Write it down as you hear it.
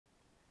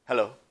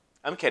Hello,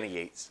 I'm Kenny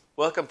Yates.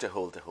 Welcome to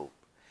Hold to Hope.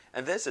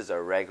 And this is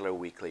our regular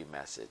weekly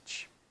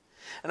message.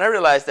 And I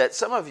realize that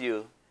some of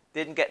you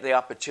didn't get the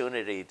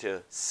opportunity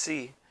to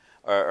see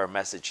our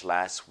message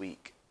last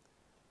week.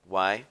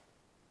 Why?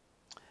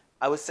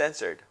 I was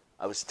censored.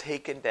 I was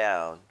taken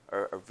down,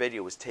 our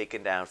video was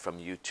taken down from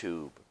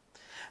YouTube.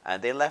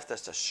 And they left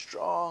us a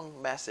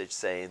strong message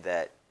saying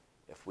that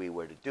if we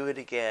were to do it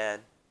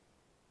again,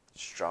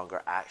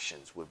 stronger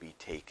actions would be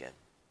taken.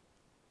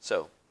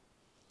 So,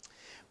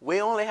 we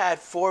only had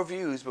 4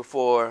 views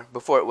before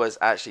it was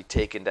actually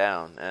taken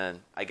down, and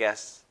I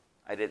guess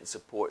I didn't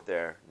support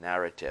their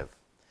narrative.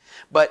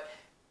 But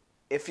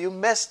if you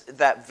missed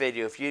that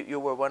video, if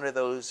you were one of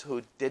those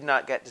who did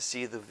not get to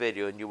see the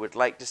video and you would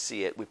like to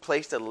see it, we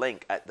placed a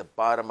link at the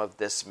bottom of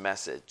this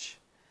message.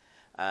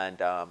 And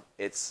our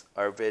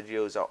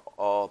videos are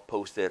all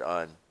posted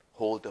on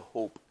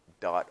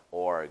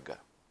holdtohope.org.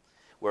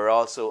 We're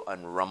also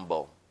on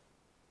Rumble.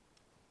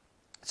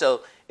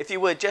 So if you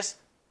would just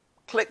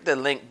click the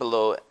link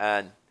below,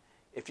 and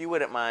if you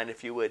wouldn't mind,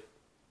 if you would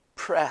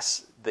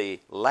press the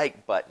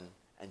like button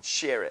and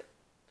share it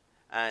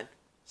and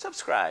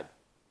subscribe,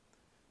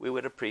 we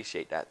would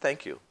appreciate that.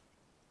 Thank you.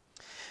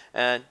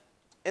 And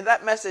in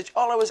that message,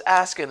 all I was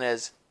asking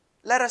is,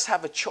 let us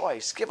have a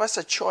choice. Give us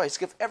a choice.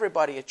 Give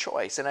everybody a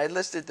choice. And I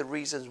listed the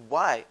reasons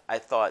why I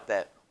thought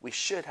that we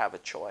should have a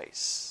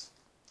choice.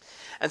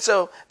 And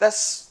so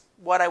that's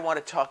what I want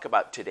to talk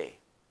about today,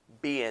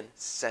 being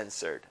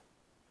censored.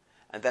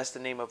 And that's the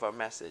name of our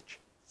message,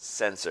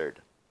 Censored.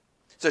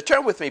 So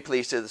turn with me,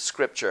 please, to the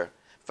scripture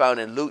found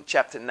in Luke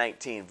chapter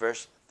 19,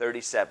 verse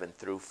 37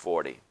 through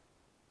 40.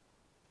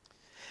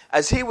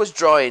 As he was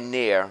drawing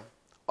near,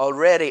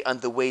 already on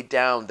the way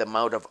down the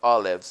Mount of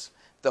Olives,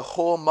 the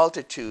whole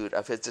multitude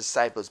of his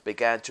disciples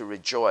began to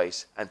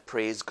rejoice and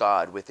praise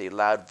God with a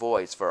loud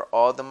voice for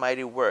all the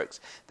mighty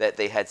works that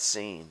they had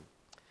seen,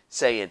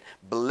 saying,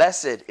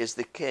 "Blessed is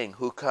the King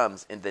who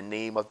comes in the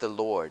name of the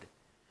Lord.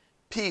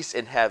 Peace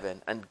in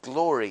heaven and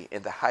glory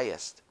in the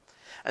highest."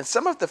 And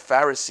some of the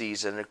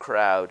Pharisees in the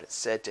crowd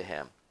said to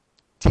him,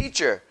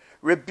 "Teacher,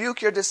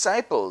 rebuke your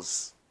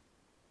disciples."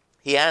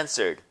 He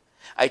answered,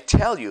 "I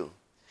tell you,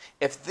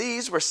 if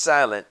these were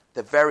silent,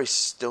 the very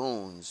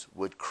stones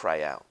would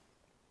cry out."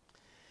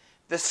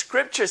 The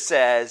scripture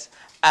says,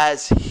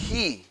 as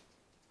he,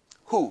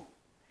 who?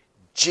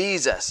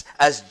 Jesus,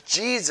 as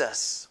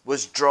Jesus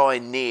was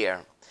drawing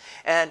near.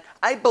 And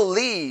I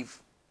believe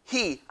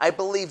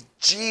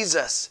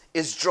Jesus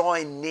is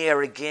drawing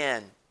near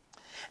again.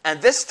 And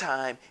this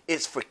time,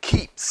 it's for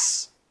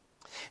keeps.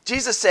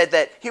 Jesus said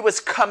that he was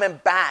coming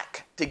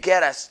back to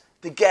get us,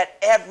 to get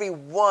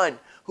everyone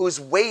who's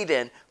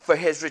waiting for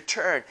his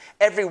return,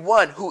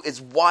 everyone who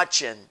is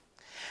watching.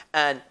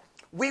 And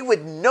we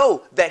would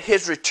know that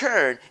his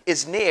return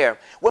is near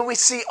when we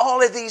see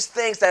all of these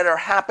things that are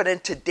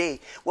happening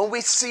today, when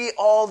we see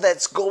all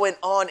that's going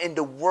on in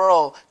the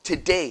world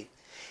today.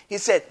 He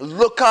said,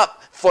 look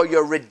up, for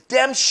your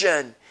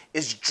redemption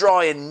is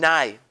drawing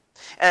nigh.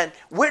 And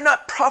we're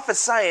not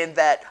prophesying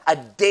that a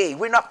day.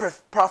 We're not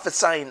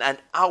prophesying an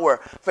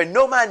hour. For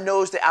no man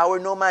knows the hour,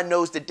 no man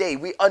knows the day.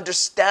 We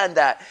understand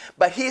that.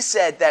 But he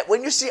said that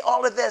when you see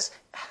all of this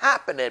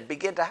happening,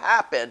 begin to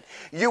happen,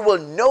 you will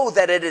know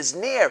that it is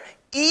near,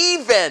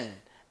 even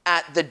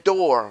at the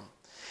door.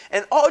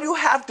 And all you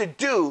have to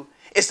do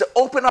is to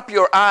open up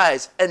your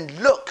eyes and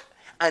look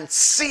and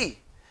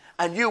see,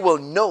 and you will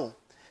know.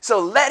 So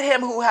let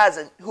him who has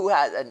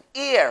an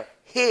ear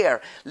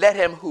hear. Let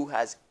him who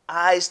has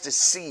eyes to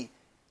see,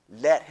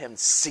 let him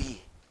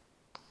see.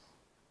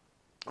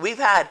 We've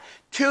had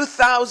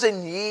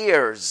 2,000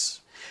 years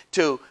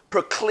to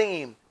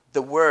proclaim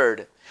the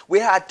word. We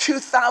had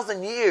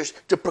 2,000 years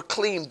to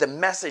proclaim the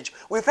message.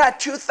 We've had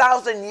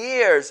 2,000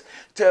 years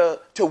to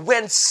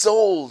win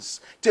souls,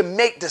 to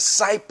make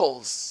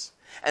disciples.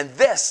 And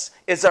this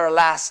is our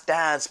last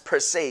dance per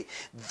se.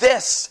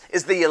 This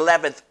is the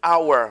 11th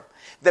hour.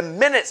 The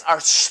minutes are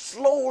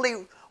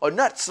slowly, or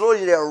not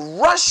slowly, they're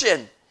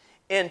rushing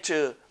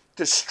into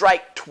to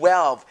strike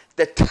 12.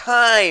 The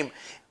time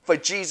for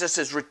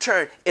Jesus'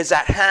 return is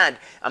at hand.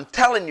 I'm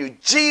telling you,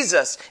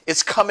 Jesus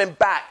is coming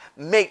back.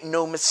 Make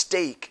no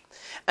mistake.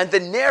 And the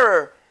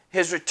nearer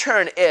his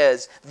return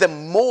is, the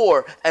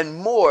more and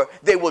more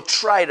they will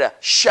try to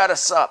shut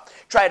us up,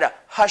 try to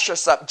hush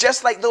us up.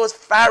 Just like those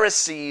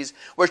Pharisees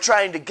were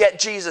trying to get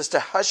Jesus to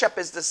hush up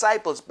his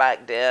disciples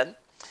back then.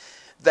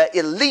 The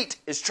elite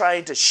is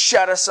trying to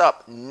shut us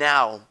up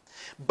now.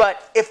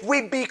 But if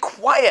we be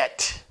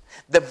quiet,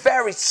 the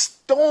very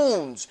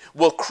stones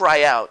will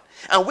cry out.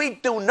 And we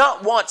do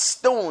not want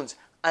stones.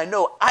 I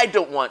know I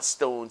don't want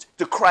stones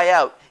to cry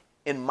out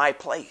in my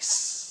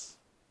place.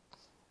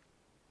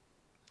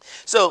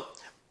 So,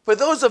 for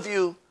those of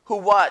you who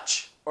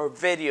watch our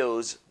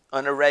videos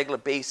on a regular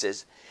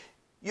basis,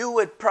 you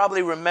would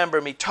probably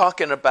remember me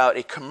talking about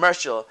a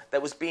commercial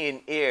that was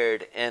being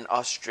aired in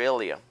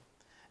Australia.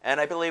 And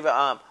I believe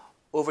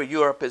over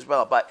Europe as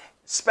well, but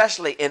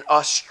especially in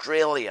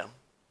Australia.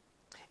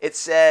 It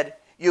said,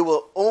 "You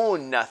will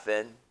own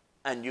nothing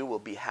and you will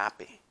be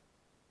happy."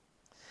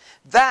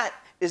 That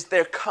is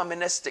their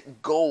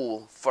communistic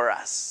goal for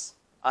us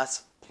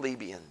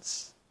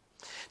plebeians.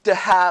 To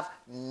have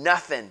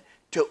nothing,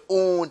 to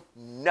own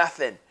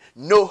nothing,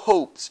 no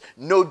hopes,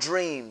 no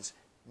dreams,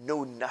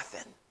 no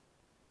nothing.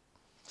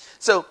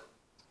 So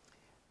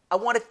I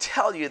want to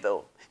tell you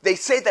though, they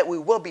say that we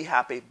will be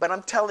happy, but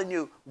I'm telling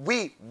you,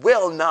 we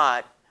will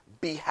not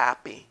be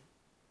happy.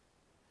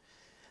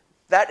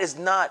 That is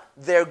not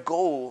their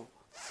goal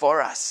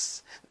for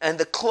us. And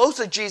the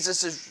closer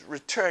Jesus'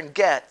 return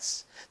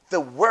gets, the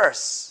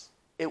worse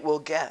it will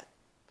get.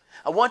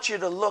 I want you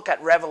to look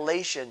at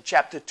Revelation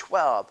chapter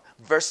 12,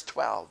 verse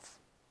 12.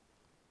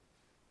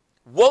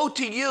 Woe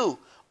to you,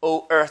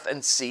 O earth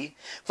and sea,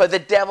 for the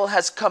devil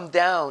has come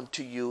down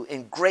to you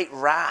in great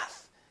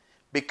wrath,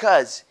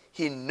 because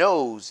he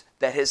knows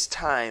that his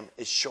time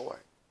is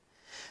short.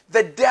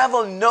 The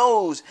devil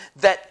knows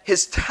that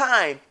his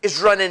time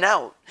is running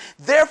out.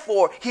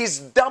 Therefore, he's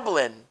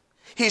doubling,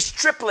 he's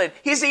tripling,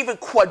 he's even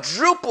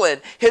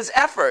quadrupling his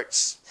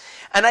efforts.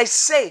 And I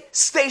say,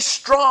 stay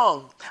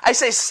strong. I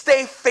say,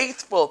 stay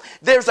faithful.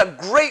 There's a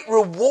great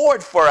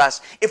reward for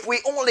us if we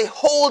only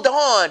hold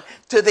on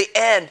to the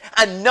end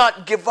and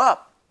not give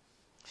up.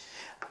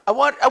 I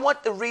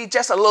want to read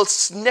just a little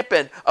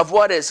snippet of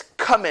what is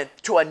coming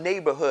to a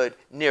neighborhood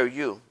near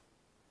you.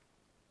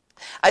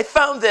 I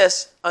found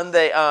this on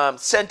the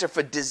Center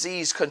for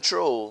Disease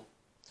Control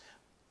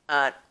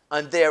on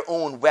their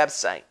own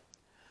website.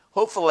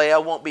 Hopefully I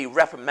won't be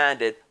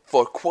reprimanded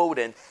for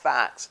quoting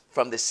facts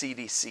from the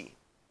CDC.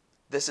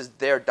 This is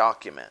their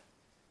document.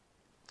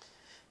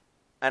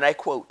 And I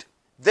quote,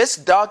 "This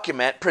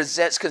document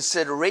presents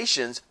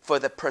considerations for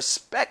the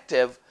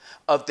perspective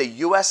of the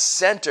U.S.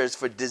 Centers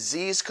for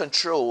Disease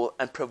Control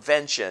and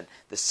Prevention,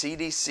 the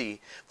CDC,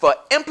 for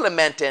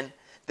implementing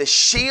the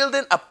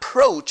shielding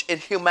approach in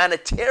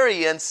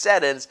humanitarian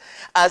settings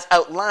as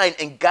outlined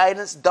in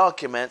guidance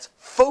documents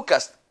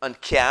focused on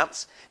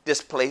camps,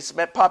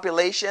 displacement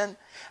population,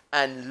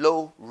 and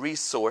low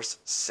resource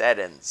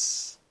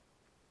settings.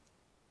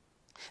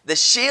 The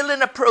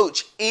shielding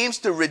approach aims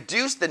to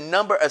reduce the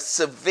number of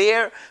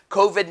severe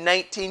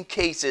COVID-19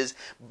 cases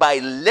by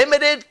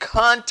limited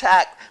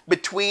contact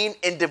between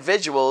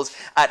individuals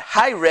at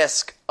high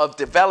risk of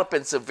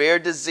developing severe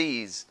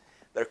disease.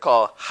 They're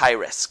called high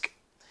risk.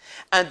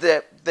 And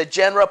the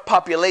general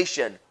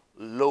population,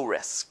 low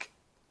risk.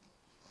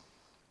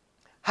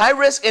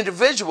 High-risk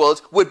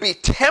individuals would be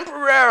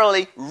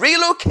temporarily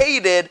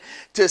relocated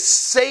to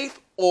safe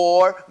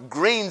or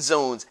green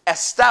zones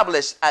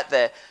established at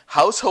the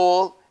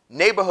household,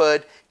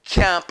 neighborhood,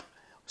 camp,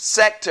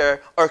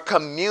 sector, or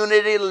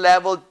community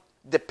level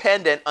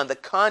dependent on the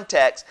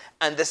context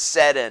and the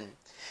setting.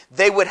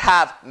 They would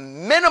have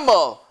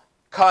minimal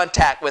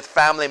contact with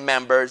family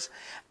members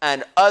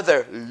and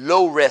other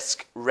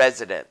low-risk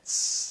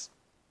residents.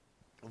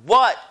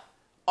 What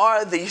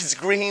are these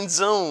green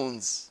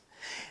zones?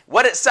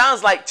 What it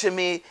sounds like to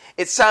me,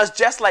 it sounds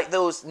just like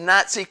those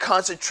Nazi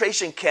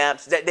concentration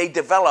camps that they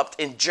developed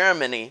in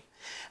Germany,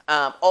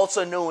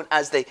 also known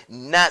as the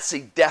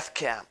Nazi death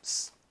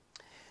camps.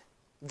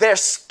 They're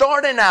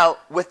starting out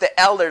with the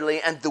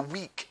elderly and the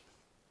weak.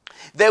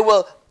 They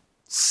will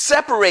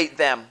separate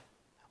them,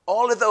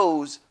 all of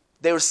those.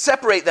 They will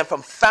separate them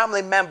from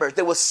family members.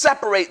 They will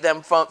separate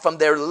them from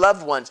their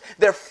loved ones.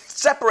 They'll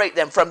separate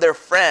them from their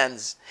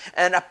friends.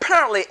 And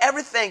apparently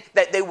everything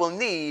that they will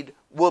need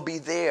will be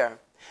there.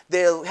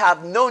 They'll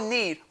have no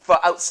need for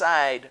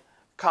outside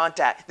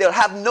contact. They'll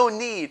have no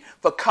need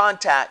for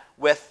contact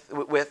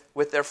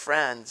with their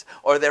friends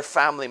or their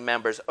family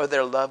members or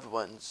their loved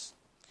ones.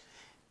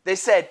 They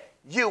said,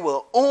 you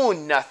will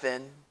own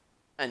nothing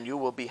and you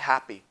will be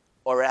happy,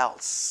 or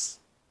else.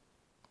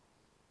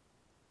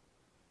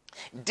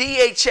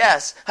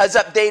 DHS has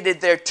updated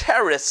their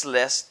terrorist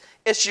list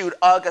issued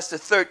August the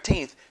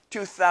 13th,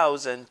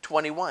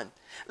 2021.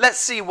 Let's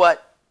see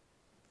what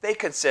they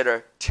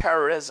consider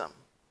terrorism.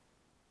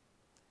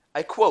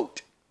 I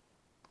quote,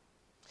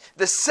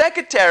 "The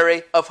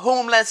Secretary of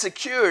Homeland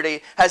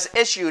Security has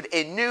issued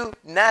a new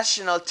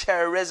National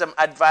Terrorism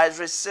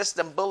Advisory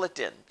System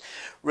bulletin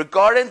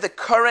regarding the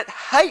current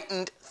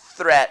heightened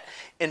threat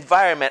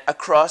environment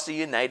across the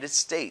United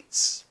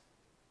States.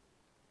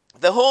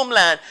 The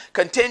homeland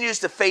continues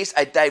to face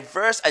a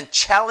diverse and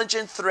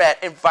challenging threat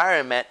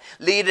environment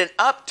leading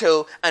up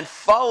to and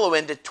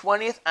following the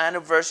 20th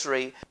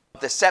anniversary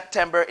of the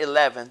September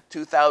 11,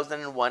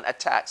 2001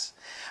 attacks,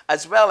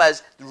 as well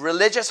as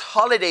religious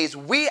holidays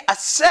we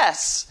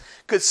assess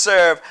could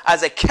serve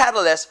as a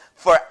catalyst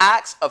for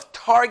acts of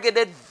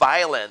targeted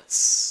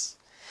violence.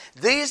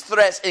 These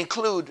threats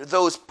include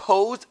those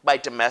posed by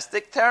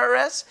domestic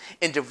terrorists,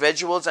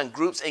 individuals and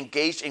groups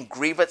engaged in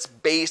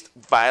grievance-based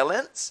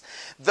violence,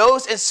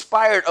 those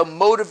inspired or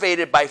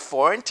motivated by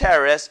foreign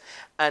terrorists,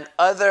 and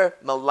other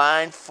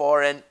malign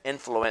foreign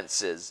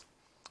influences.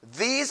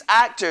 These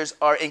actors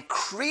are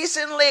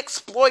increasingly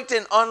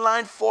exploiting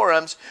online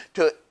forums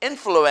to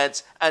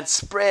influence and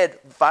spread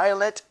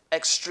violent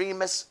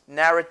extremist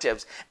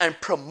narratives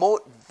and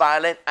promote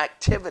violent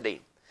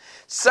activity.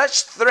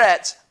 Such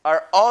threats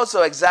are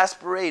also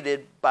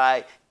exacerbated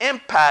by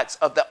impacts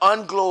of the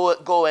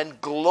ongoing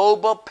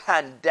global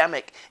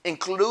pandemic,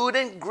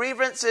 including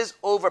grievances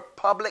over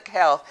public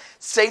health,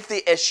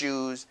 safety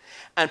issues,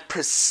 and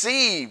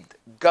perceived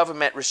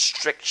government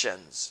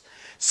restrictions.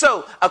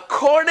 So,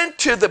 according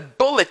to the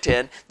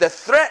bulletin, the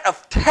threat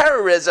of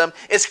terrorism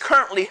is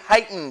currently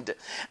heightened,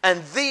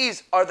 and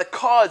these are the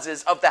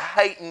causes of the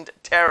heightened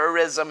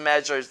terrorism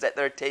measures that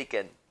they're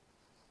taking.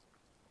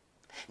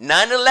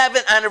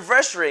 9/11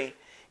 anniversary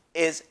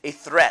is a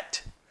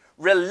threat.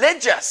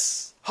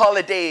 Religious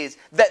holidays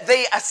that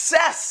they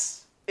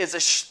assess is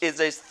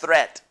a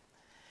threat.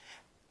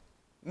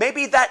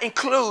 Maybe that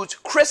includes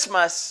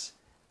Christmas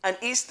and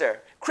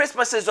Easter.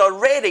 Christmas is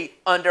already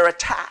under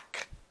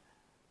attack.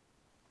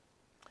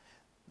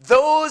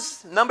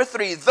 Number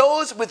 3,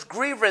 those with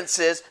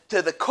grievances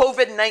to the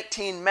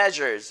COVID-19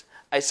 measures.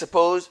 I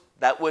suppose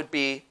that would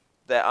be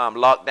the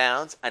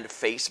lockdowns and the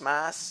face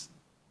masks.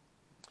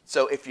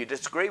 So if you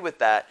disagree with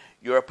that,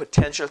 you're a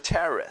potential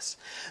terrorist.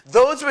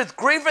 Those with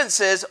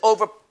grievances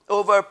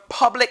over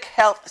public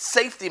health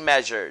safety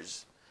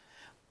measures.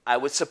 I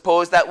would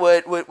suppose that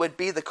would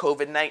be the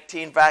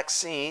COVID-19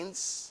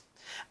 vaccines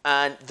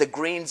and the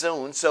green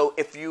zone. So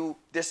if you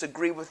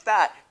disagree with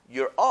that,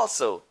 you're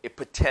also a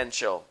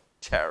potential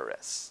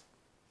terrorist.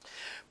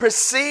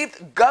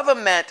 Perceived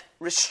government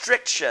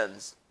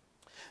restrictions.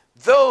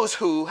 Those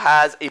who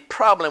has a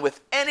problem with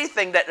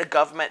anything that the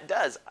government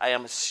does, I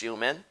am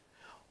assuming,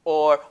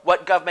 or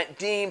what government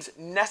deems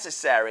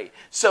necessary.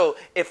 So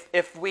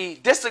if we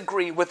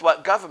disagree with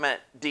what government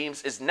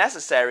deems is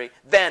necessary,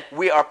 then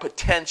we are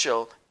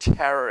potential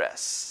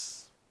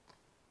terrorists.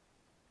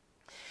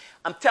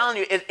 I'm telling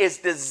you, it is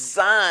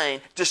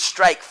designed to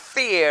strike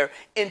fear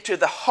into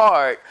the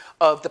heart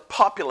of the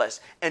populace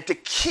and to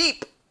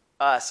keep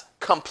us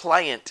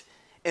compliant.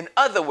 In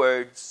other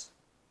words,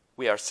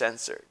 we are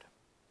censored.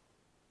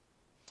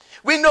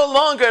 We no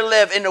longer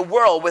live in a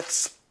world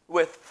with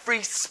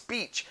free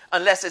speech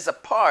unless it's a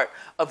part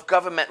of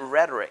government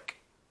rhetoric.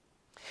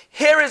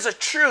 Here is a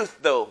truth,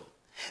 though.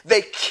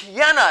 They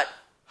cannot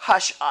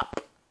hush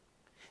up.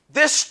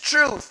 This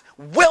truth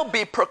will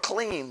be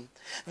proclaimed.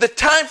 The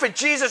time for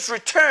Jesus'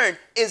 return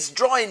is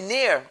drawing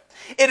near.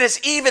 It is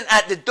even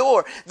at the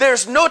door.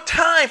 There's no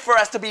time for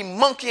us to be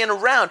monkeying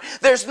around.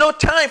 There's no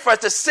time for us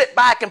to sit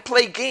back and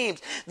play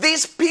games.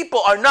 These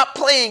people are not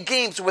playing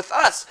games with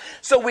us.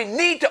 So we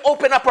need to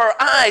open up our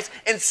eyes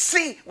and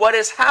see what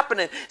is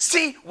happening,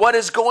 see what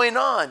is going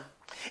on.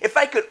 If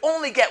I could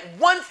only get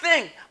one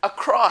thing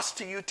across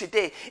to you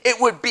today, it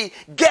would be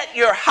get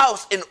your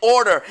house in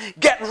order.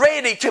 Get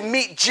ready to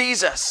meet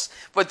Jesus.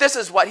 But this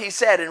is what he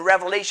said in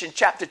Revelation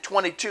chapter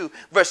 22,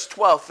 verse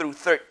 12 through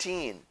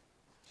 13.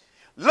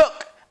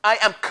 Look, I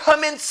am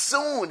coming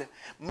soon.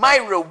 My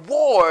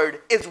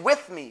reward is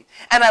with me,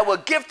 and I will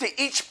give to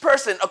each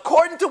person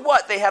according to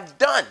what they have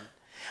done.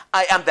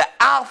 I am the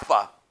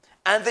Alpha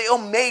and the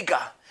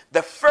Omega,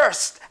 the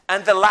first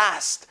and the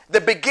last,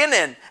 the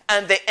beginning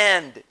and the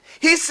end.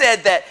 He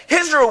said that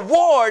his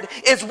reward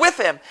is with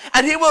him,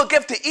 and he will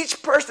give to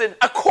each person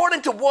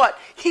according to what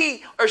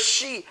he or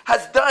she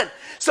has done.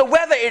 So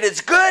whether it is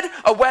good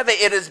or whether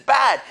it is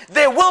bad,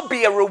 there will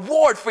be a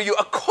reward for you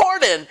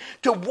according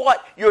to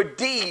what your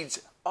deeds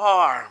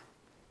are.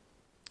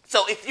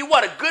 So if you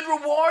want a good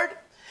reward,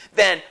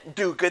 then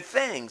do good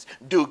things,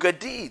 do good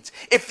deeds.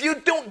 If you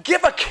don't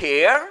give a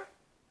care,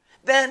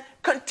 then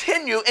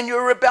continue in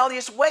your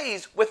rebellious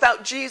ways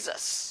without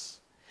Jesus.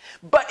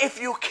 But if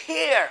you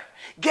care,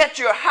 get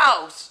your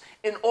house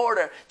in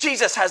order.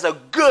 Jesus has a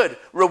good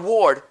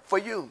reward for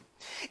you.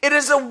 It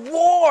is a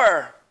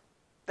war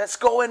that's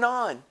going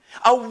on,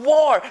 a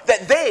war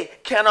that they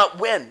cannot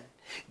win.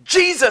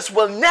 Jesus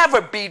will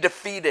never be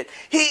defeated.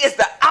 He is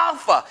the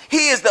Alpha.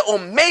 He is the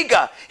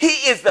Omega. He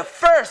is the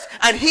first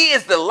and he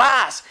is the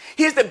last.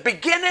 He is the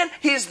beginning.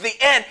 He is the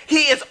end.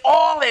 He is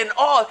all in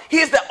all. He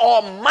is the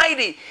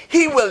Almighty.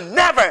 He will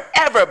never,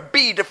 ever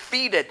be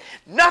defeated.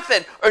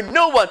 Nothing or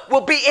no one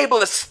will be able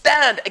to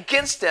stand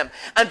against him.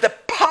 And the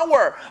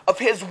power of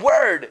his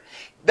word,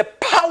 the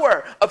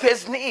power of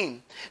his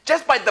name,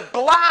 just by the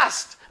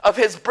blast of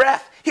his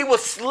breath, he will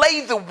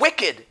slay the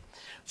wicked.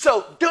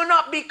 So do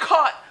not be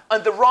caught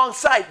on the wrong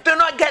side. Do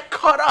not get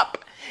caught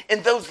up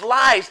in those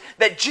lies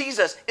that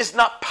Jesus is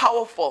not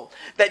powerful,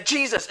 that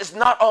Jesus is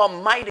not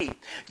almighty.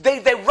 They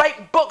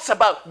write books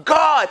about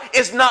God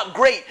is not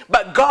great,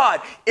 but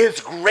God is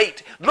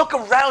great. Look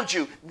around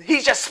you.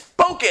 He just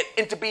spoke it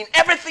into being.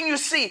 Everything you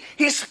see,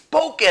 he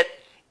spoke it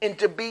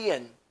into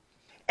being.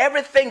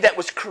 Everything that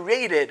was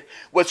created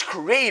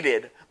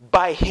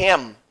by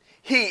him.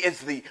 He is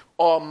the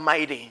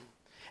Almighty,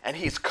 and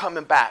he's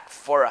coming back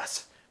for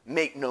us.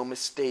 Make no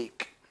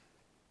mistake.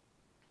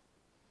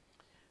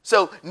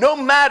 So no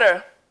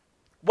matter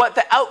what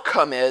the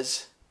outcome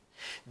is,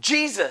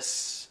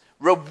 Jesus'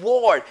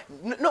 reward,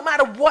 no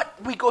matter what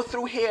we go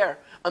through here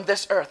on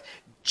this earth,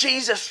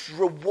 Jesus'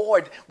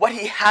 reward, what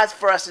he has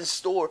for us in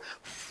store,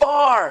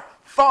 far,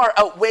 far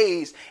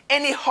outweighs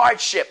any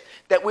hardship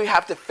that we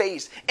have to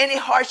face, any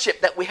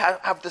hardship that we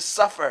have to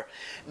suffer.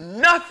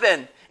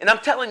 Nothing, and I'm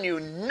telling you,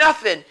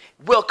 nothing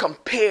will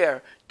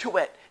compare to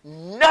it.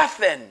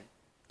 Nothing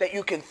that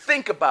you can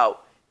think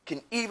about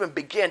can even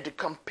begin to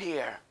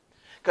compare,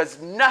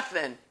 because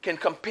nothing can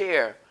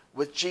compare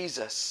with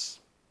Jesus.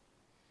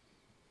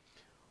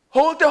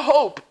 Hold to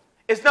Hope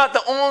is not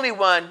the only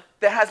one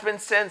that has been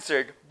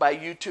censored by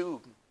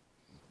YouTube.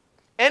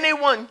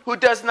 Anyone who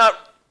does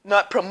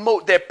not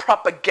promote their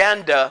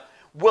propaganda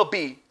will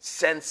be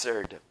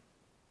censored.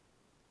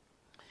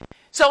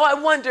 So I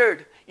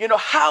wondered,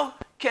 how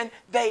can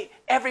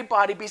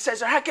everybody be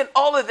censored? How can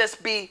all of this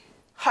be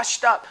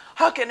hushed up?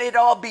 How can it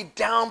all be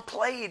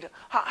downplayed?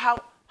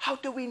 How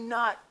do we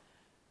not?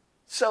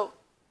 So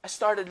I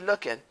started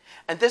looking,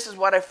 and this is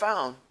what I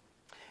found.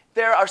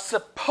 There are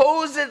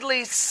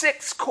supposedly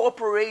 6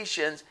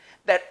 corporations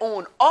that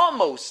own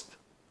almost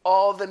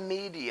all the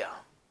media.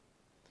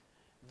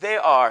 They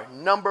are,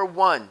 number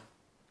 1,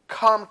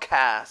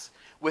 Comcast,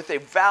 with a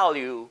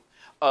value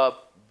of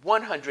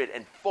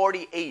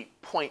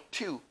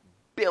 $148.2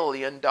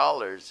 billion.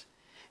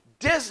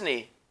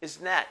 Disney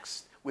is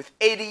next with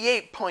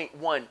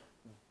 $88.1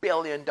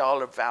 billion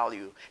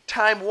value.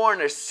 Time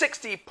Warner,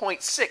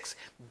 $60.6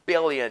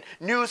 billion.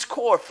 News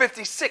Corp,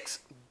 $56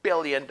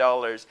 billion.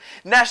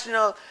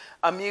 National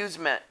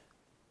Amusement,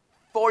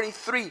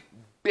 $43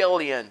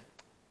 billion.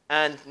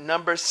 And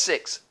number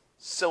 6,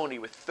 Sony,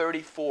 with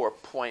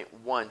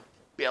 $34.1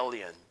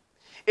 billion.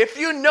 If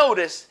you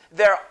notice,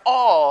 they're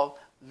all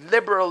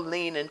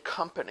liberal-leaning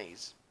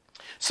companies.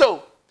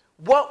 So,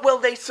 what will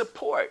they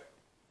support?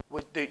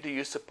 What do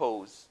you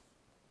suppose?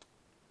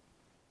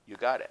 You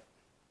got it.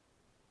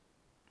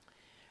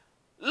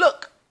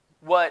 Look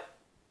what,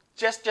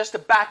 just to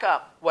back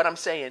up what I'm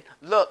saying,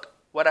 look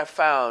what I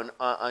found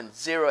on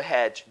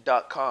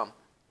zerohedge.com.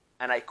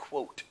 And I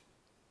quote,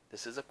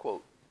 this is a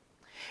quote.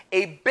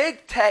 A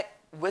big tech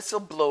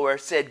whistleblower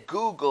said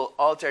Google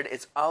altered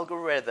its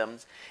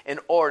algorithms in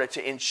order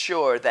to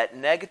ensure that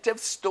negative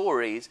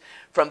stories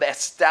from the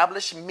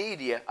established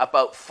media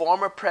about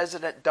former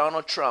President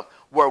Donald Trump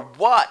were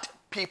what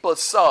people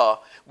saw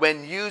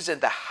when using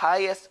the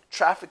highest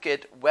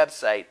trafficked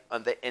website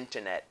on the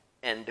internet.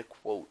 End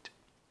quote.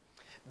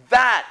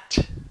 That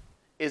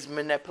is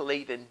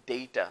manipulating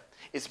data.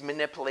 It's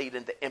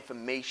manipulating the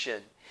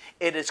information.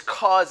 It is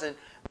causing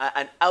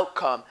an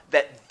outcome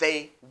that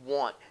they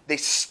want. They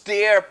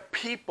steer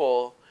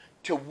people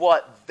to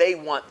what they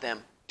want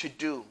them to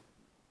do.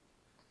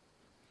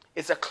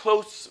 It's a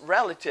close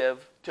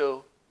relative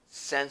to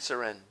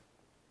censoring.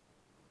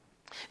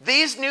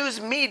 These news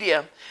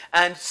media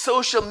and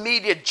social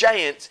media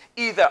giants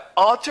either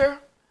alter,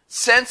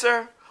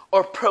 censor,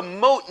 or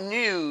promote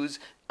news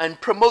and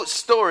promote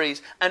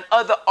stories and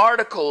other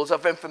articles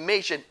of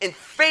information in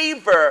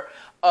favor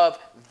of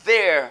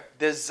their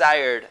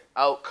desired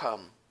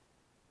outcome.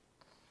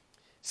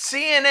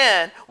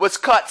 CNN was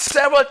caught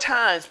several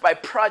times by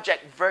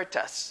Project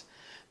Veritas,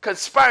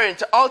 conspiring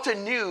to alter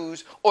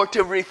news or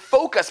to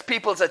refocus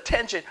people's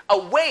attention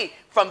away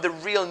from the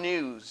real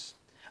news.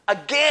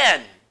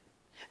 Again,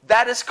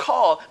 that is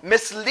called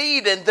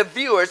misleading the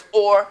viewers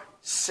or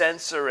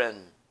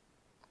censoring.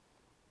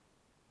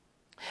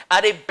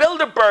 At a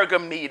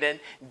Bilderberger meeting,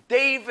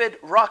 David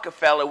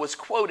Rockefeller was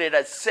quoted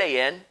as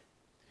saying,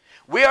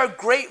 "We are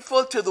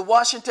grateful to the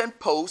Washington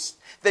Post,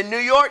 the New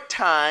York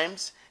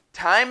Times,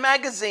 Time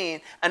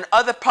Magazine, and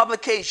other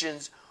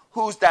publications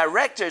whose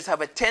directors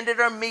have attended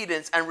our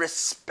meetings and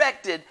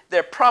respected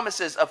their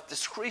promises of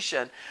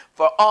discretion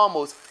for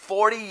almost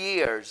 40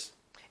 years.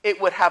 It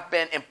would have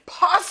been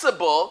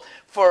impossible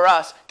for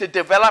us to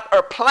develop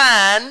our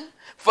plan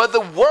for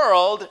the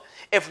world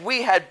if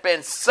we had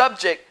been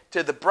subject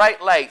to the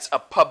bright lights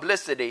of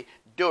publicity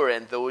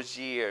during those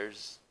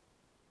years."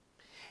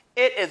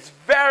 It is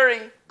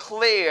very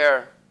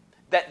clear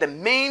that the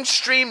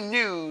mainstream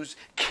news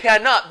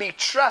cannot be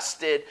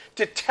trusted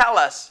to tell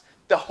us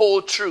the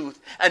whole truth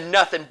and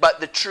nothing but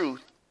the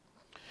truth.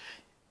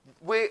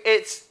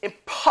 It's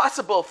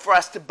impossible for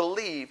us to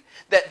believe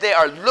that they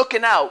are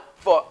looking out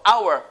for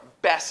our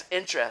best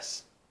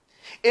interests.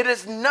 It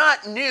is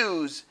not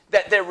news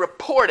that they're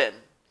reporting,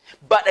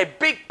 but a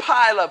big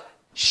pile of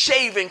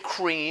shaving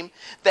cream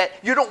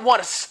that you don't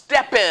want to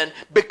step in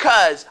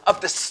because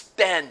of the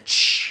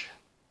stench.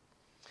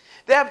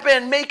 They have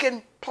been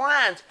making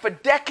plans for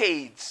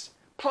decades,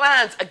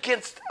 plans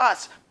against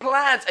us,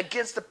 plans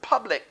against the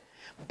public.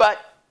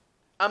 But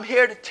I'm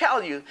here to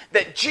tell you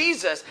that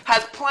Jesus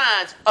has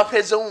plans of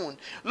his own.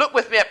 Look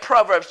with me at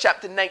Proverbs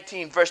chapter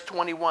 19, verse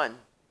 21.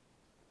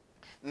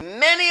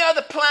 Many are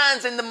the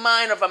plans in the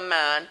mind of a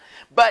man,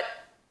 but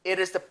it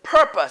is the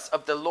purpose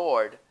of the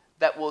Lord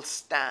that will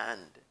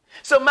stand.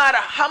 So no matter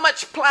how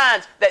much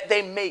plans that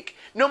they make,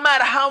 no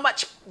matter how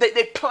much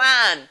they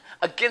plan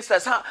against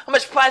us, how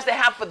much plans they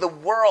have for the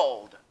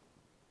world,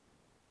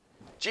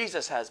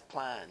 Jesus has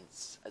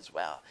plans as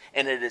well.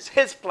 And it is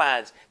his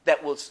plans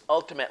that will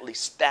ultimately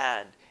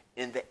stand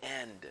in the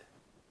end.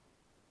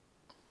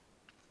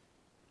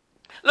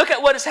 Look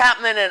at what is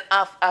happening in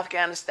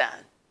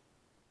Afghanistan.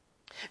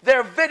 There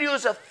are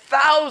videos of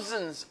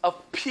thousands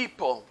of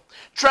people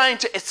trying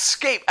to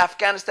escape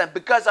Afghanistan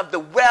because of the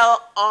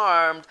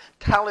well-armed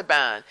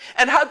Taliban.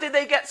 And how did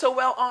they get so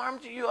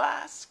well-armed, you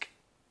ask?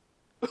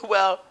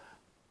 Well,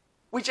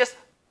 we just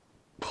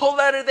pulled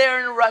out of there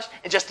in a rush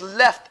and just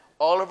left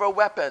all of our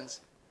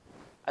weapons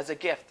as a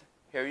gift.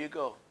 Here you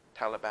go,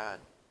 Taliban.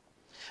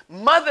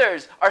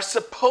 Mothers are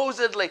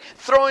supposedly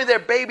throwing their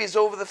babies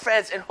over the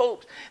fence in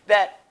hopes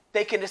that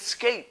they can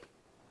escape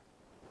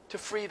to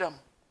freedom.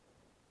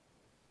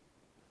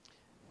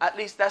 At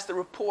least that's the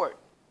report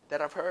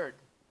that I've heard.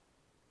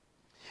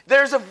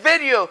 There's a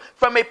video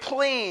from a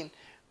plane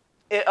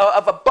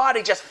of a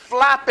body just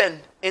flapping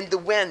in the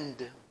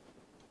wind.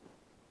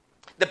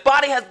 The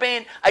body has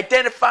been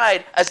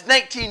identified as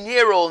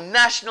 19-year-old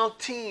national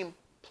team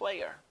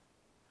player,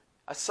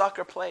 a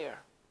soccer player.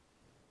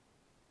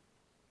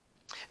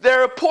 There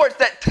are reports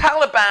that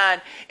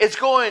Taliban is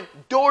going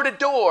door to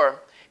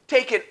door,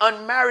 taking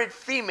unmarried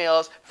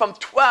females from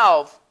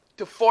 12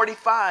 to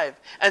 45.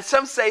 And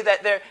some say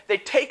that they're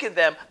taking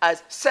them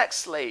as sex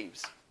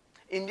slaves.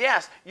 And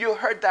yes, you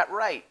heard that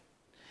right.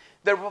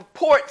 The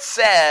report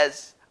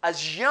says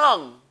as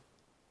young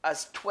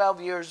as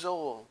 12 years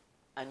old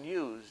and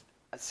used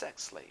as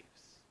sex slaves.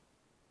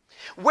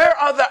 Where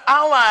are the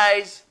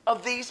allies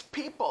of these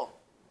people?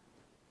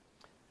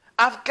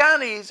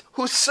 Afghanis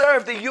who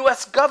serve the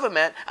U.S.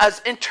 government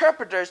as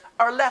interpreters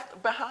are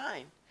left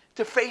behind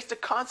to face the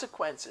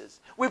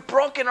consequences. We've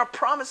broken our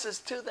promises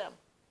to them.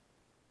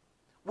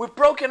 We've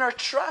broken our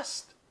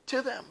trust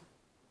to them.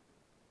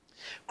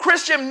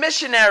 Christian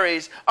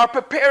missionaries are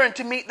preparing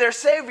to meet their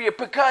Savior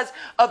because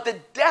of the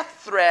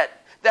death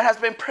threat that has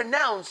been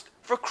pronounced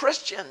for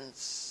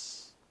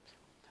Christians.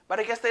 But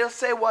I guess they'll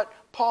say what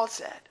Paul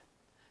said.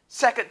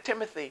 2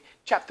 Timothy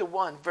chapter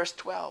 1, verse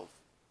 12.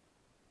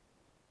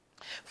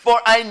 For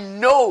I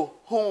know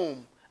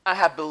whom I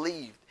have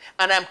believed,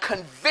 and I'm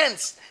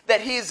convinced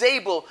that he is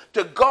able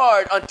to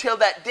guard until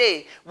that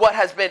day what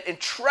has been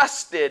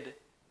entrusted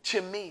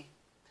to me.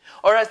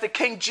 Or as the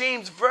King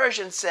James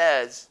Version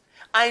says,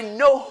 I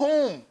know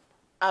whom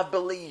I've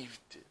believed,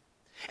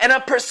 and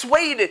I'm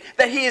persuaded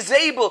that he is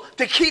able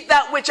to keep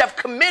that which I've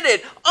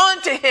committed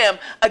unto him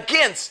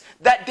against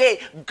that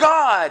day.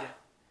 God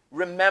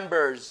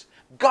remembers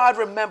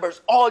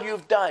all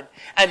you've done,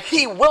 and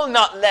he will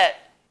not let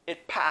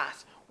it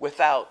pass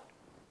without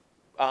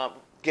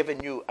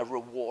giving you a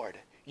reward.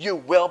 You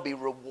will be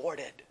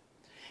rewarded.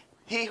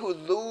 He who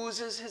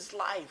loses his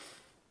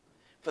life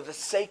for the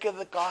sake of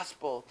the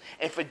gospel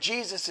and for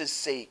Jesus'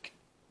 sake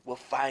will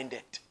find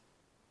it.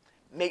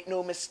 Make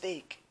no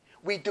mistake,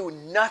 we do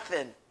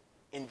nothing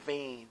in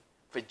vain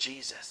for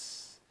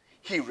Jesus.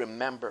 He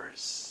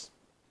remembers.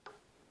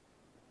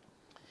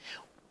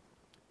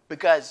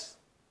 Because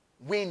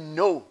we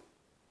know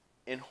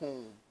in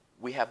whom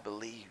we have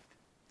believed.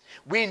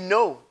 We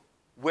know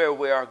where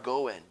we are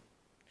going.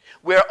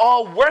 We're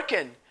all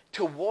working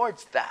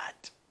towards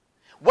that.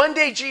 One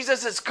day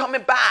Jesus is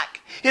coming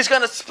back. He's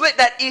going to split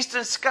that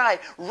eastern sky,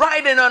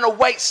 riding on a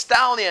white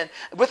stallion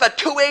with a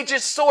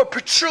two-edged sword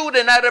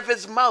protruding out of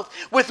his mouth,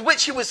 with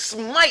which he will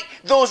smite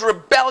those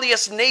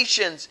rebellious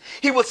nations.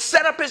 He will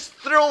set up his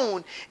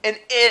throne in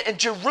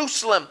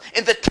Jerusalem,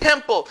 in the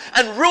temple,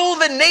 and rule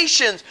the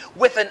nations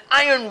with an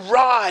iron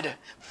rod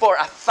for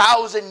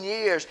 1,000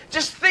 years.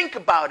 Just think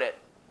about it.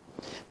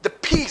 The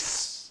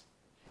peace,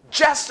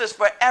 justice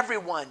for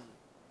everyone.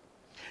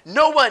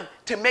 No one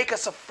to make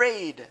us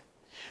afraid.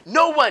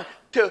 No one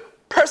to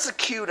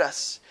persecute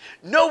us.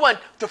 No one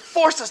to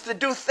force us to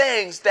do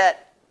things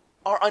that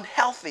are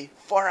unhealthy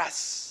for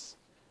us.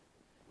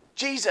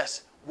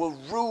 Jesus will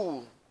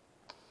rule.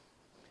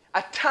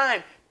 A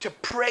time to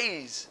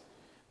praise.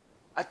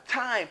 A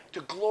time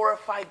to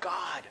glorify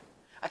God.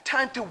 A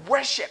time to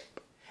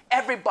worship.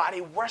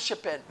 Everybody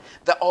worshiping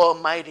the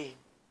Almighty.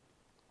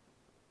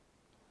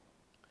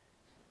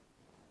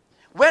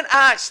 When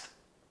asked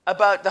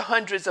about the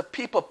hundreds of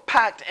people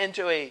packed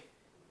into a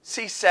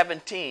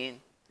C-17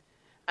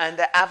 and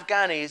the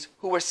Afghanis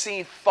who were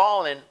seen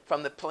falling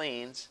from the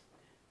planes,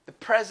 the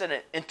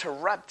president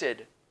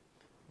interrupted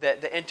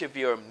the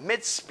interviewer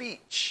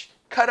mid-speech,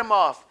 cut him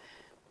off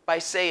by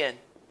saying,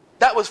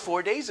 that was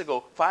 4 days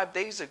ago, 5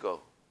 days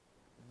ago.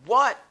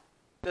 What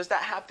does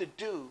that have to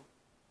do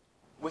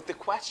with the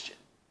question?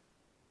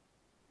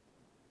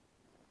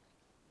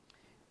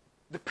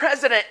 The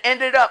president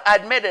ended up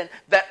admitting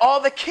that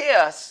all the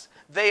chaos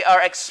they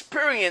are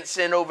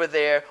experiencing over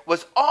there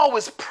was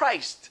always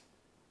priced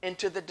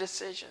into the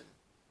decision.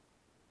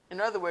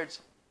 In other words,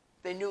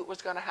 they knew it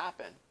was going to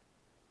happen,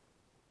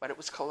 but it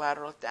was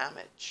collateral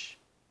damage.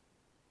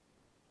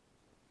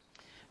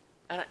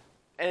 And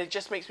it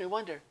just makes me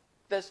wonder,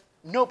 does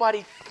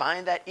nobody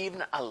find that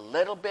even a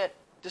little bit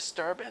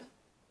disturbing?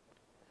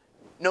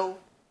 No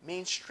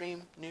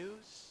mainstream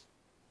news?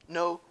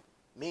 No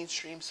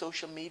mainstream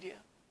social media?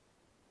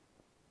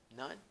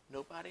 None?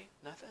 Nobody?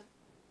 Nothing?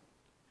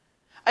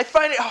 I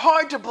find it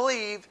hard to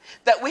believe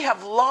that we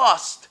have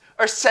lost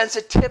our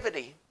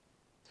sensitivity.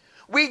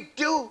 We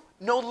do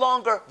no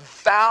longer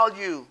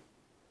value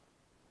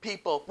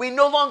people. We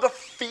no longer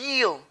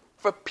feel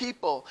for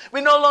people.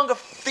 We no longer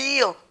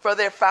feel for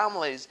their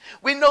families.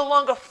 We no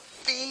longer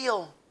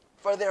feel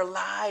for their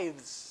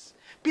lives.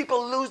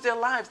 People lose their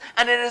lives,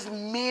 and it is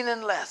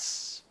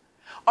meaningless.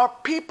 Are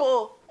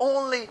people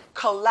only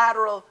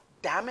collateral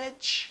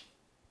damage?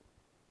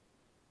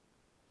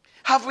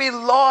 Have we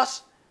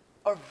lost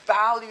our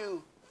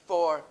value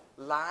for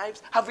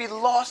lives? Have we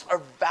lost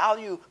our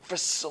value for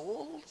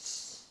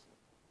souls?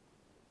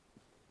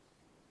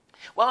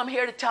 Well, I'm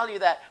here to tell you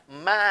that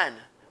man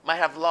might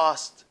have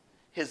lost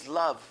his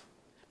love,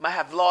 might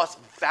have lost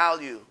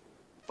value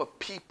for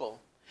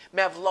people,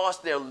 may have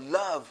lost their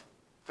love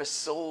for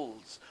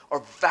souls or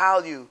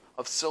value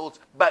of souls,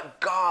 but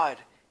God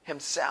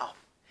himself,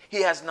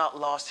 he has not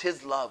lost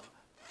his love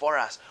for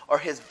us or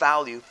his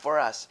value for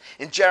us.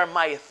 In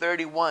Jeremiah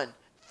 31,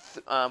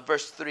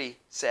 verse 3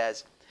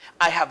 says,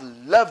 I have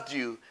loved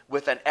you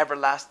with an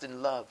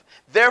everlasting love.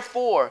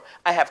 Therefore,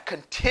 I have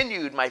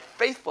continued my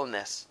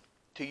faithfulness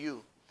to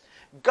you.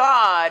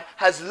 God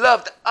has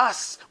loved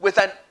us with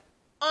an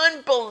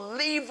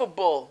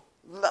unbelievable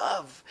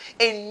love,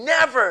 a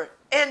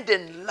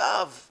never-ending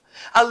love,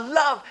 a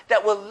love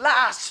that will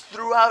last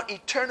throughout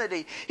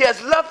eternity. He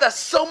has loved us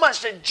so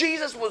much that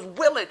Jesus was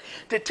willing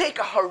to take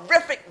a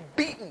horrific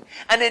beating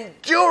and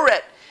endure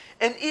it,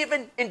 and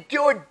even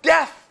endure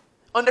death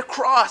on the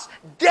cross,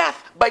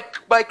 death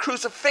by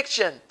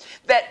crucifixion,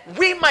 that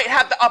we might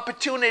have the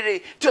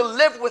opportunity to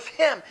live with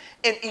him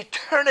in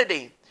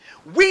eternity.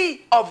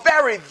 We are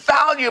very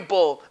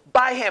valuable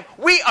by him.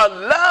 We are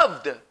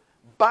loved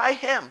by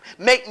him.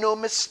 Make no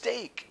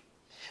mistake.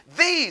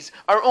 These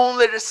are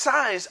only the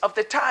signs of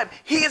the time.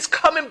 He is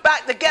coming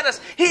back to get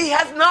us. He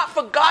has not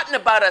forgotten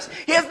about us.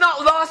 He has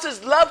not lost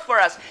his love for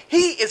us.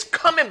 He is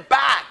coming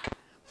back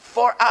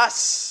for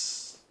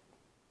us.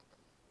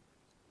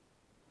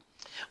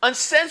 On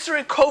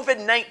censoring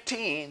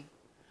COVID-19,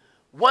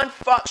 one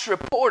Fox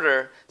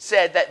reporter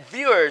said that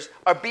viewers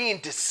are being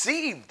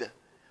deceived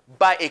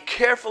by a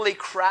carefully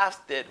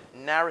crafted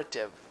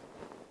narrative.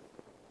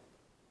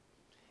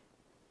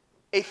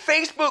 A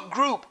Facebook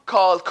group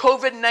called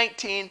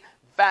COVID-19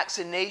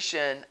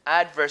 Vaccination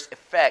Adverse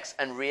Effects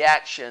and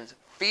Reactions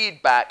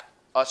Feedback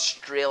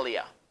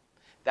Australia.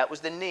 That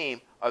was the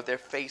name of their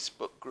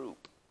Facebook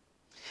group.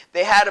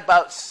 They had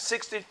about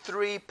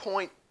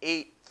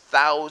 63.8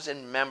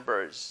 thousand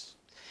members.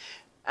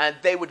 And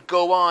they would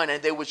go on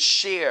and they would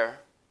share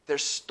their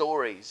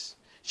stories,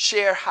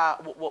 share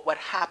what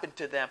happened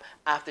to them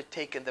after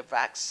taking the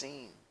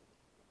vaccine.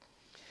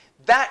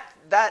 That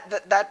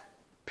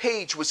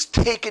page was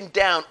taken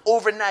down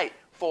overnight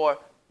for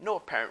no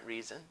apparent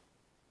reason.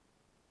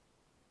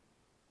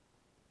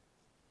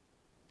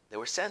 They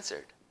were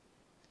censored.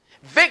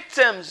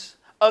 Victims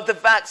of the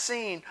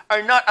vaccine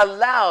are not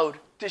allowed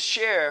to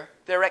share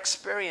their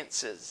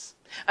experiences.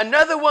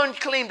 Another one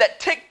claimed that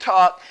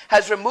TikTok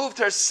has removed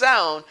her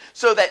sound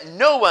so that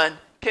no one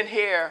can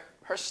hear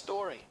her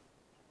story.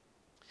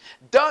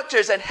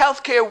 Doctors and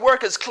healthcare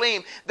workers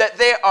claim that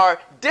they are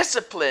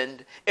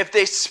disciplined if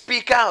they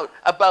speak out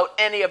about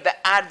any of the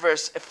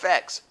adverse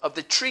effects of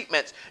the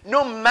treatments,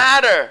 no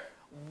matter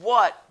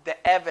what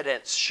the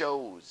evidence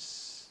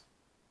shows.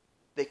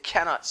 They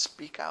cannot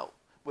speak out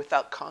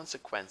without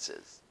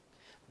consequences.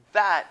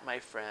 That, my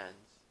friends,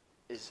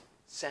 is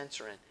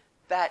censoring.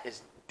 That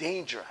is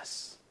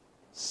dangerous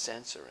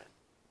censoring.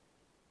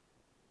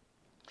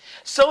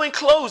 So in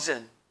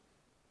closing,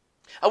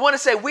 I want to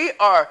say we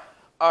are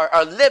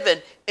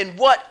living in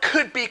what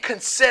could be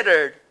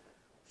considered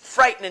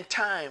frightening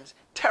times,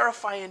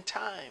 terrifying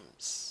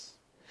times.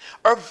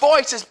 Our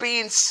voice is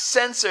being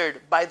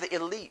censored by the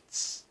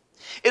elites.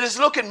 It is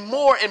looking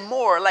more and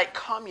more like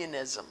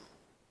communism.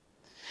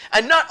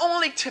 And not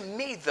only to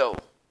me, though,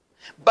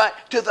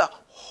 but to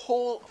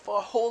for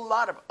a whole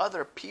lot of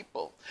other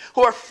people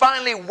who are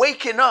finally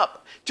waking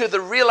up to the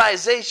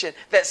realization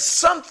that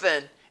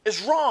something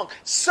is wrong.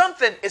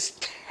 Something is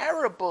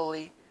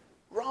terribly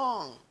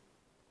wrong.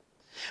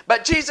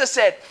 But Jesus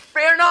said,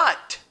 fear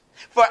not,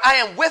 for I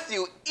am with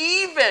you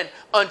even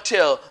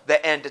until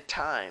the end of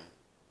time.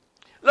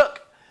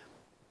 Look,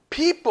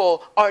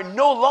 people are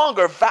no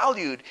longer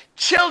valued.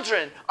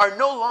 Children are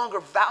no longer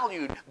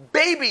valued.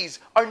 Babies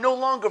are no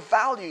longer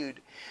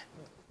valued.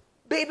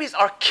 Babies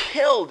are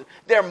killed.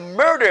 They're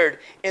murdered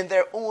in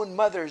their own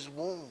mother's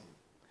womb.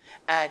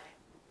 And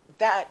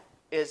that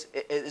is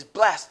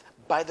blessed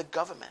by the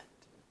government.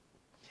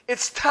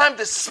 It's time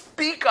to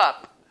speak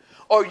up,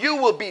 or you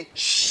will be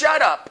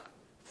shut up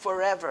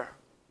forever.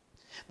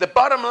 The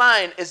bottom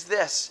line is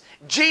this: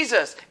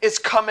 Jesus is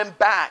coming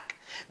back.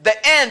 The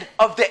end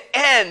of the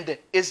end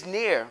is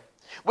near.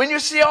 When you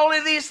see all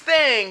of these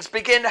things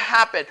begin to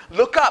happen,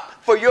 look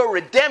up, for your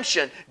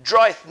redemption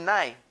draweth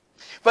nigh.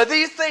 For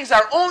these things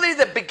are only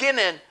the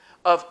beginning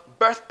of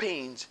birth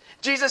pains.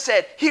 Jesus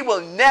said he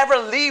will never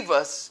leave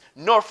us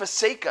nor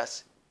forsake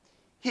us.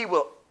 He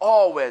will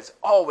always,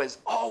 always,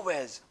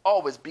 always,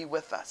 always be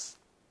with us.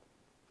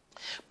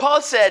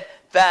 Paul said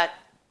that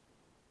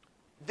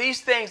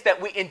these things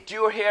that we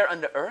endure here on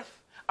the earth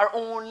are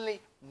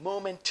only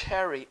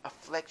momentary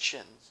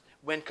afflictions.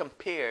 when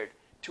compared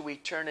to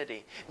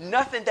eternity.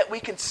 Nothing that we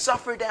can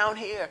suffer down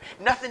here,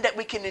 nothing that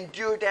we can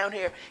endure down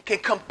here can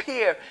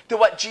compare to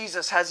what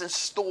Jesus has in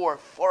store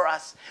for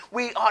us.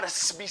 We ought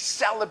to be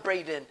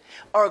celebrating.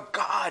 Our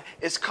God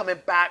is coming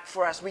back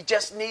for us. We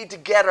just need to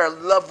get our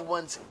loved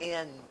ones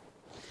in.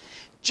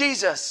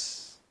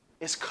 Jesus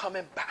is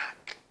coming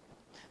back.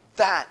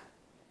 That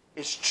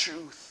is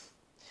truth.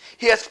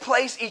 He has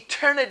placed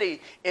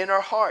eternity in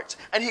our hearts,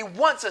 and he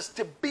wants us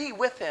to be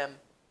with him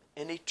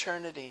in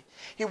eternity.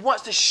 He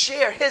wants to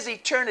share his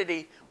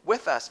eternity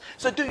with us.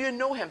 So do you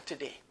know him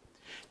today?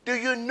 Do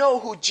you know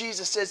who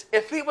Jesus is?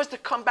 If he was to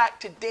come back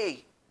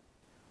today,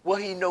 will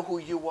he know who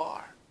you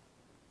are?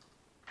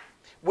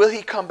 Will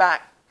he come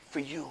back for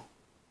you?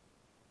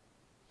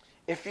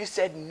 If you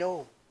said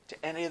no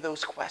to any of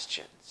those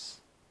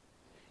questions,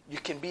 you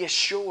can be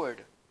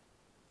assured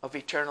of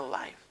eternal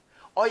life.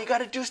 All you got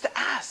to do is to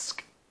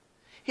ask.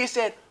 He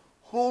said,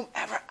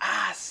 whomever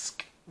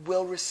asks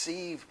will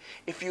receive.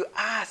 If you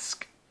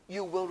ask,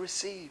 you will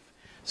receive.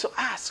 So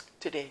ask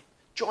today.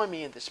 Join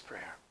me in this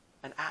prayer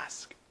and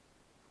ask.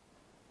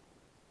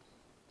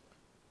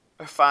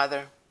 Our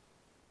Father,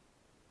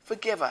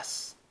 forgive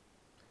us.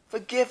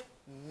 Forgive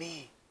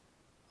me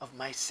of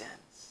my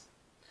sins.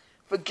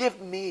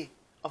 Forgive me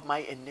of my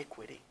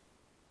iniquity.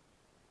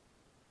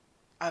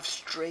 I've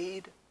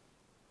strayed,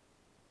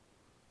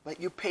 but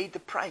you paid the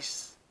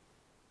price.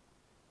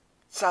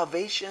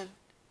 Salvation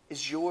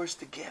is yours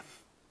to give.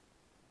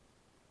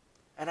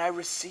 And I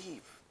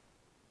receive.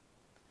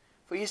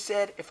 For you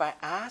said, if I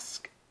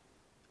ask,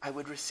 I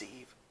would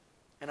receive.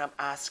 And I'm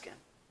asking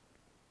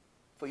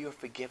for your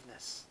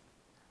forgiveness.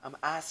 I'm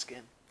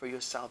asking for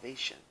your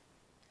salvation.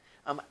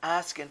 I'm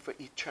asking for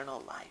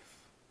eternal life.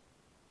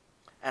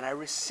 And I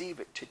receive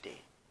it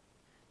today.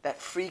 That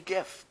free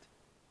gift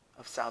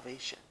of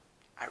salvation,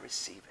 I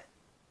receive it.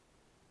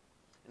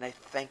 And I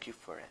thank you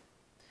for it.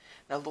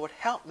 Now, Lord,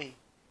 help me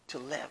to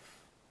live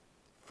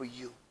for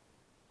you.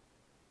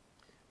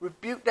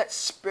 Rebuke that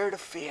spirit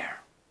of fear,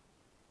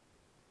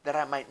 that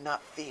I might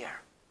not fear,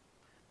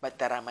 but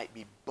that I might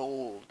be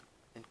bold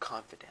and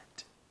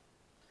confident,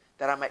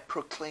 that I might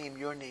proclaim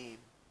your name,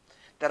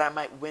 that I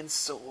might win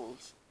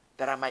souls,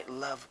 that I might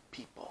love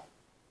people.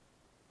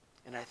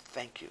 And I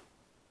thank you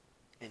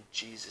in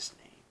Jesus'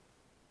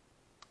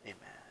 name.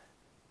 Amen.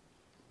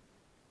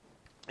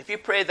 If you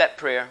pray that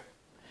prayer,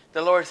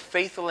 the Lord is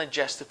faithful and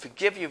just to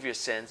forgive you of your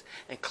sins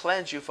and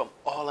cleanse you from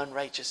all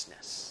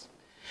unrighteousness.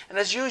 And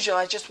as usual,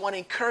 I just want to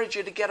encourage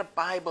you to get a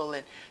Bible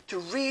and to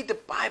read the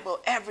Bible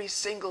every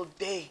single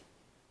day.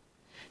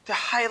 To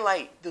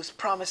highlight those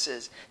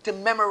promises, to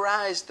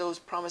memorize those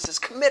promises,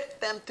 commit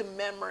them to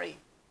memory.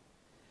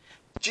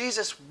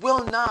 Jesus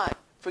will not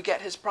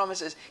forget his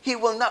promises. He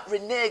will not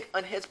renege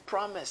on his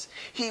promise.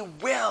 He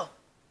will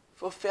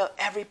fulfill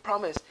every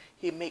promise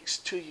he makes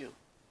to you.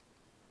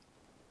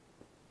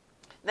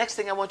 Next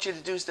thing I want you to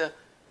do is to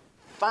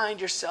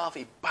find yourself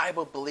a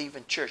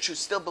Bible-believing church who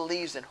still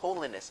believes in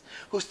holiness,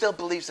 who still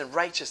believes in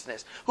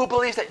righteousness, who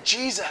believes that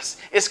Jesus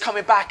is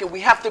coming back and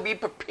we have to be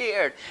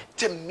prepared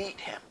to meet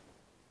him.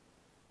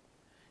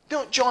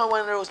 Don't join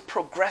one of those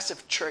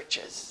progressive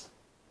churches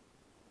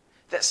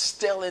that's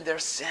still in their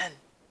sin.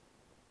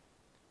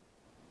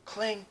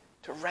 Cling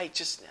to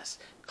righteousness.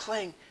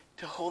 Cling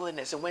to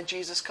holiness. And when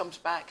Jesus comes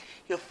back,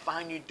 he'll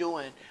find you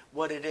doing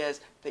what it is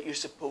that you're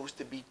supposed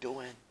to be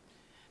doing.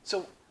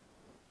 So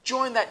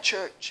join that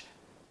church.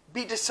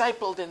 Be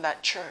discipled in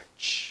that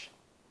church.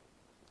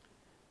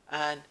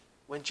 And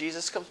when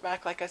Jesus comes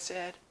back, like I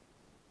said,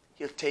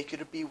 he'll take you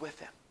to be with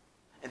him.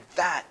 And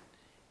that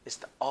is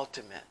the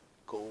ultimate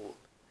goal.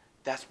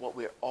 That's what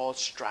we're all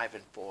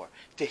striving for.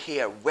 To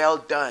hear, well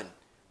done,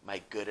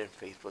 my good and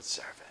faithful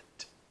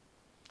servant.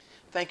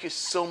 Thank you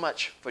so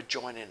much for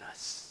joining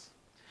us.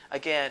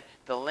 Again,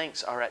 the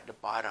links are at the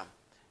bottom.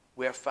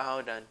 We're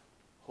found on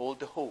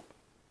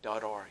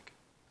holdthehope.org.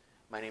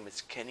 My name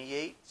is Kenny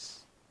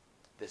Yates.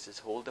 This is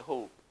Hold the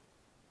Hope.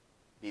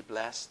 Be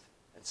blessed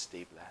and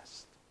stay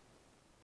blessed.